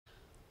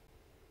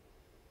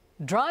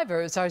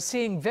Drivers are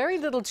seeing very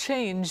little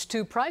change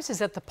to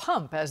prices at the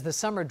pump as the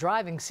summer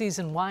driving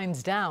season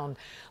winds down.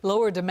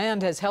 Lower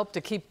demand has helped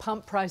to keep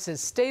pump prices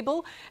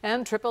stable,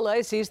 and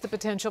AAA sees the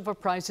potential for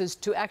prices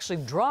to actually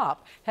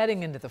drop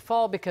heading into the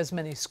fall because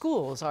many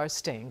schools are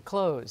staying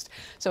closed.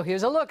 So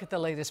here's a look at the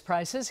latest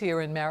prices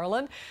here in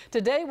Maryland.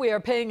 Today we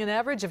are paying an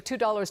average of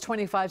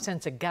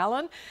 $2.25 a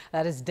gallon.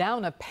 That is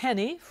down a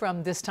penny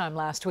from this time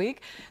last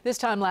week. This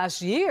time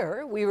last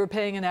year we were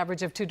paying an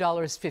average of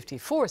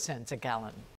 $2.54 a gallon.